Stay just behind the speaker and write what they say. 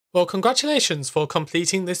Well, congratulations for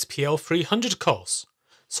completing this PL-300 course.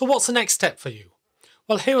 So what's the next step for you?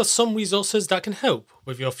 Well, here are some resources that can help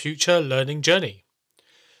with your future learning journey.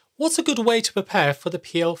 What's a good way to prepare for the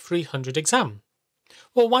PL-300 exam?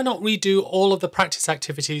 Well, why not redo all of the practice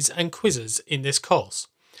activities and quizzes in this course?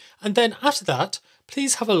 And then after that,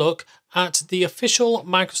 please have a look at the official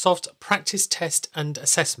Microsoft practice test and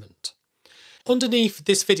assessment. Underneath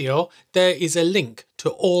this video, there is a link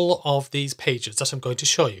to all of these pages that I'm going to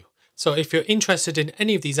show you. So if you're interested in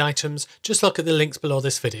any of these items, just look at the links below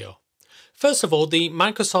this video. First of all, the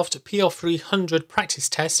Microsoft PL-300 practice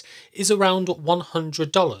test is around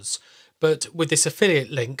 $100, but with this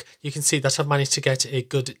affiliate link, you can see that I've managed to get a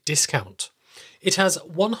good discount. It has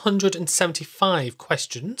 175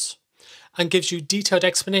 questions and gives you detailed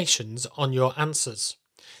explanations on your answers.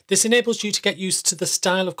 This enables you to get used to the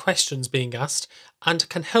style of questions being asked and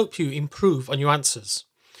can help you improve on your answers.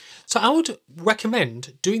 So I would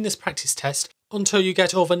recommend doing this practice test until you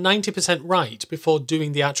get over 90% right before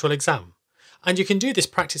doing the actual exam. And you can do this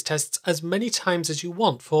practice test as many times as you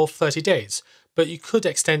want for 30 days, but you could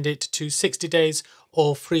extend it to 60 days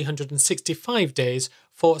or 365 days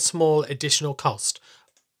for a small additional cost.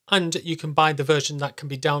 And you can buy the version that can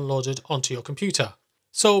be downloaded onto your computer.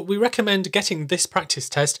 So we recommend getting this practice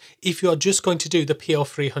test if you are just going to do the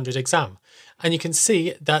PL-300 exam. And you can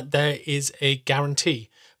see that there is a guarantee.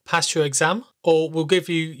 Pass your exam or we'll give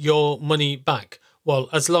you your money back. Well,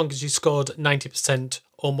 as long as you scored 90%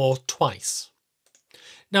 or more twice.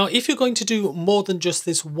 Now, if you're going to do more than just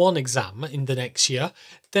this one exam in the next year,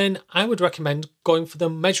 then I would recommend going for the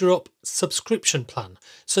Measure Up subscription plan.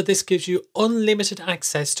 So this gives you unlimited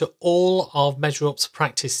access to all of Measure Up's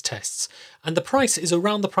practice tests. And the price is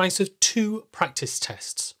around the price of 2 practice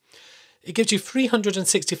tests. It gives you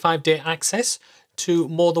 365-day access to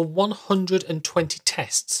more than 120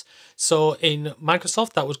 tests. So in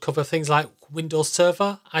Microsoft, that would cover things like Windows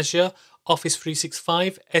Server, Azure, Office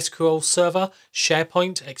 365, SQL Server,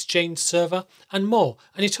 SharePoint, Exchange Server, and more.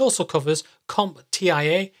 And it also covers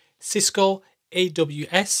CompTIA, Cisco,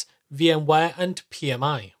 AWS, VMware, and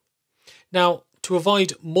PMI. Now, to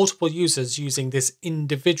avoid multiple users using this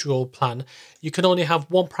individual plan, you can only have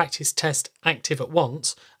one practice test active at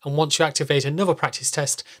once. And once you activate another practice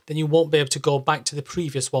test, then you won't be able to go back to the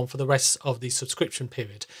previous one for the rest of the subscription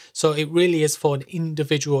period. So it really is for an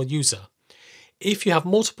individual user. If you have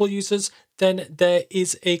multiple users, then there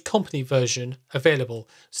is a company version available,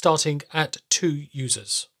 starting at 2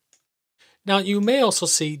 users. Now, you may also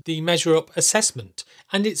see the Measure Up assessment,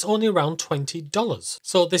 and it's only around $20.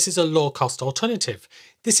 So this is a low-cost alternative.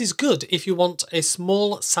 This is good if you want a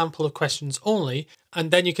small sample of questions only, and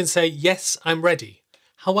then you can say, yes, I'm ready.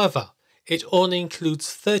 However, it only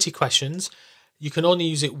includes 30 questions. You can only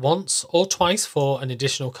use it once or twice for an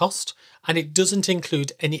additional cost, and it doesn't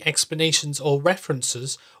include any explanations or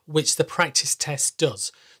references, which the practice test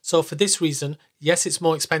does. So for this reason, yes, it's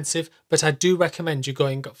more expensive, but I do recommend you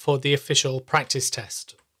going for the official practice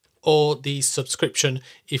test or the subscription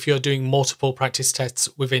if you're doing multiple practice tests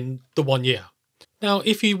within the 1 year. Now,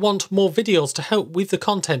 if you want more videos to help with the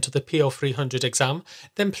content of the PL-300 exam,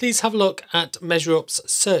 then please have a look at Measure Up's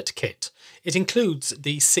CertKit. It includes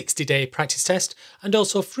the 60-day practice test and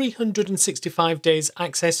also 365 days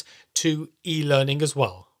access to e-learning as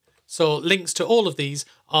well. So links to all of these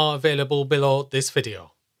are available below this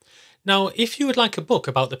video. Now, if you would like a book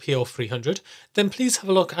about the PL-300, then please have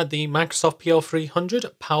a look at the Microsoft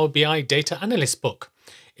PL-300 Power BI Data Analyst book.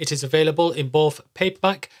 It is available in both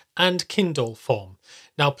paperback and Kindle form.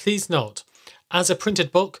 Now, please note, as a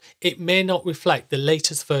printed book, it may not reflect the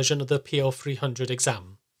latest version of the PL-300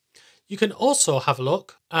 exam. You can also have a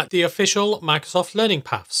look at the official Microsoft Learning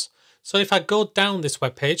Paths. So if I go down this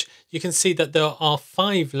webpage, you can see that there are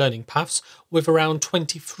 5 learning paths with around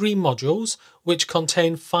 23 modules, which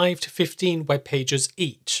contain 5 to 15 web pages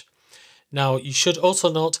each. Now, you should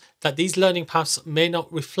also note that these learning paths may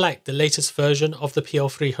not reflect the latest version of the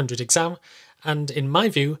PL-300 exam, and in my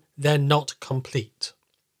view, they're not complete.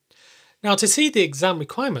 Now, to see the exam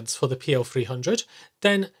requirements for the PL-300,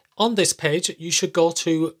 then on this page, you should go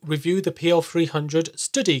to Review the PL-300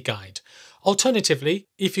 Study Guide. Alternatively,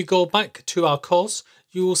 if you go back to our course,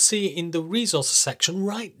 you will see in the resources section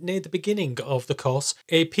right near the beginning of the course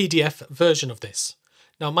a PDF version of this.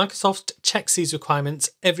 Now, Microsoft checks these requirements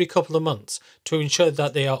every couple of months to ensure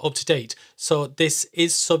that they are up to date, so this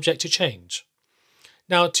is subject to change.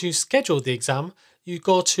 Now, to schedule the exam, you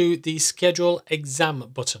go to the Schedule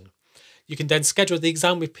Exam button. You can then schedule the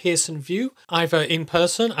exam with Pearson VUE, either in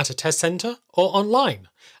person at a test centre or online.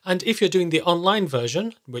 And if you're doing the online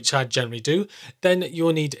version, which I generally do, then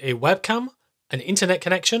you'll need a webcam, an internet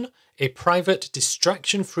connection, a private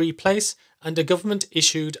distraction-free place, and a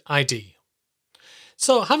government-issued ID.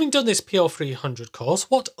 So having done this PL-300 course,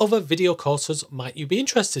 what other video courses might you be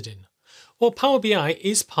interested in? Well, Power BI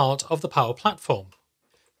is part of the Power Platform.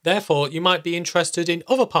 Therefore, you might be interested in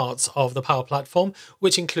other parts of the Power Platform,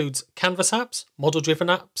 which includes Canvas apps, model-driven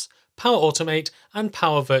apps, Power Automate, and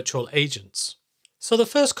Power Virtual Agents. So the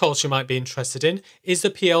first course you might be interested in is the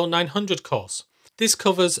PL-900 course. This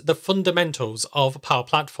covers the fundamentals of Power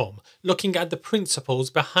Platform, looking at the principles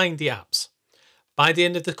behind the apps. By the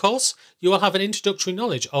end of the course, you will have an introductory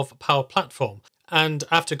knowledge of Power Platform, and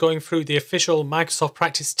after going through the official Microsoft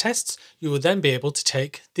practice tests, you will then be able to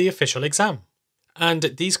take the official exam. And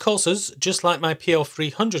these courses, just like my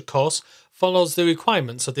PL-300 course, follows the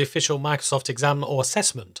requirements of the official Microsoft exam or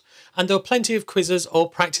assessment, and there are plenty of quizzes or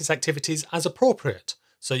practice activities as appropriate,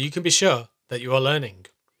 so you can be sure that you are learning.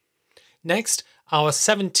 Next, our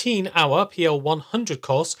 17-hour PL-100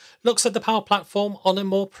 course looks at the Power Platform on a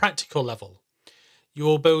more practical level. You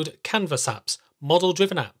will build Canvas apps,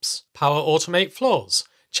 model-driven apps, Power Automate flows,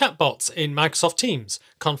 chatbots in Microsoft Teams,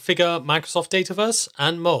 configure Microsoft Dataverse,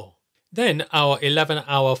 and more. Then our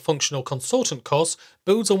 11-hour Functional Consultant course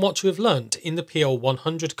builds on what you have learned in the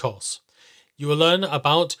PL-100 course. You will learn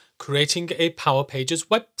about creating a Power Pages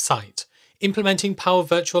website, implementing Power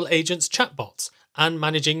Virtual Agents chatbots, and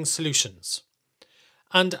managing solutions.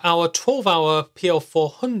 And our 12-hour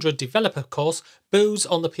PL-400 developer course builds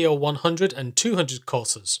on the PL-100 and 200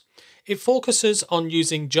 courses. It focuses on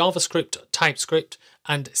using JavaScript, TypeScript,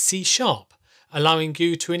 and C#, allowing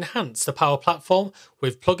you to enhance the Power Platform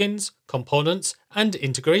with plugins, components, and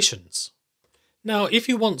integrations. Now, if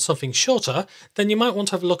you want something shorter, then you might want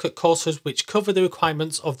to have a look at courses which cover the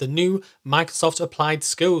requirements of the new Microsoft Applied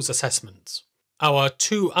Skills Assessments. Our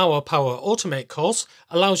 2-hour Power Automate course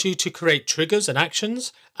allows you to create triggers and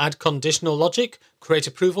actions, add conditional logic, create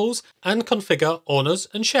approvals, and configure owners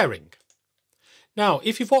and sharing. Now,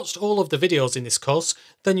 if you've watched all of the videos in this course,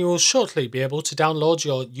 then you will shortly be able to download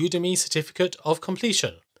your Udemy Certificate of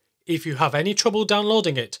Completion. If you have any trouble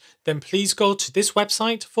downloading it, then please go to this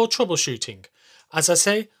website for troubleshooting. As I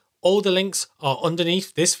say, all the links are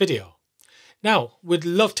underneath this video. Now, we'd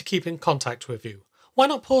love to keep in contact with you. Why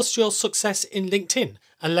not post your success in LinkedIn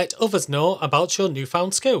and let others know about your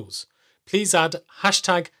newfound skills? Please add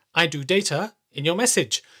 #IDoData in your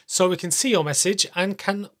message so we can see your message and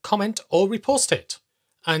can comment or repost it.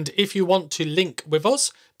 And if you want to link with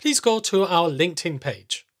us, please go to our LinkedIn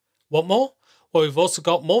page. Want more? Well, we've also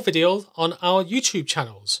got more videos on our YouTube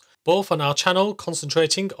channels, both on our channel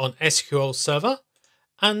concentrating on SQL Server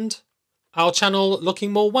and our channel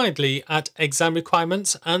looking more widely at exam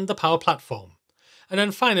requirements and the Power Platform. And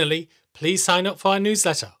then finally, please sign up for our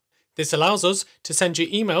newsletter. This allows us to send you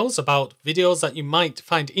emails about videos that you might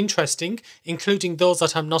find interesting, including those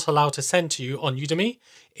that I'm not allowed to send to you on Udemy,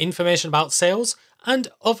 information about sales, and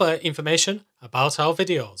other information about our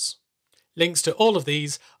videos. Links to all of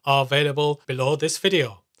these are available below this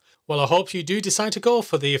video. Well, I hope you do decide to go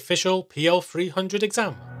for the official PL-300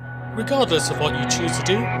 exam. Regardless of what you choose to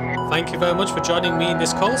do, thank you very much for joining me in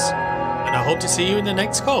this course, and I hope to see you in the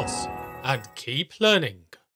next course. And keep learning.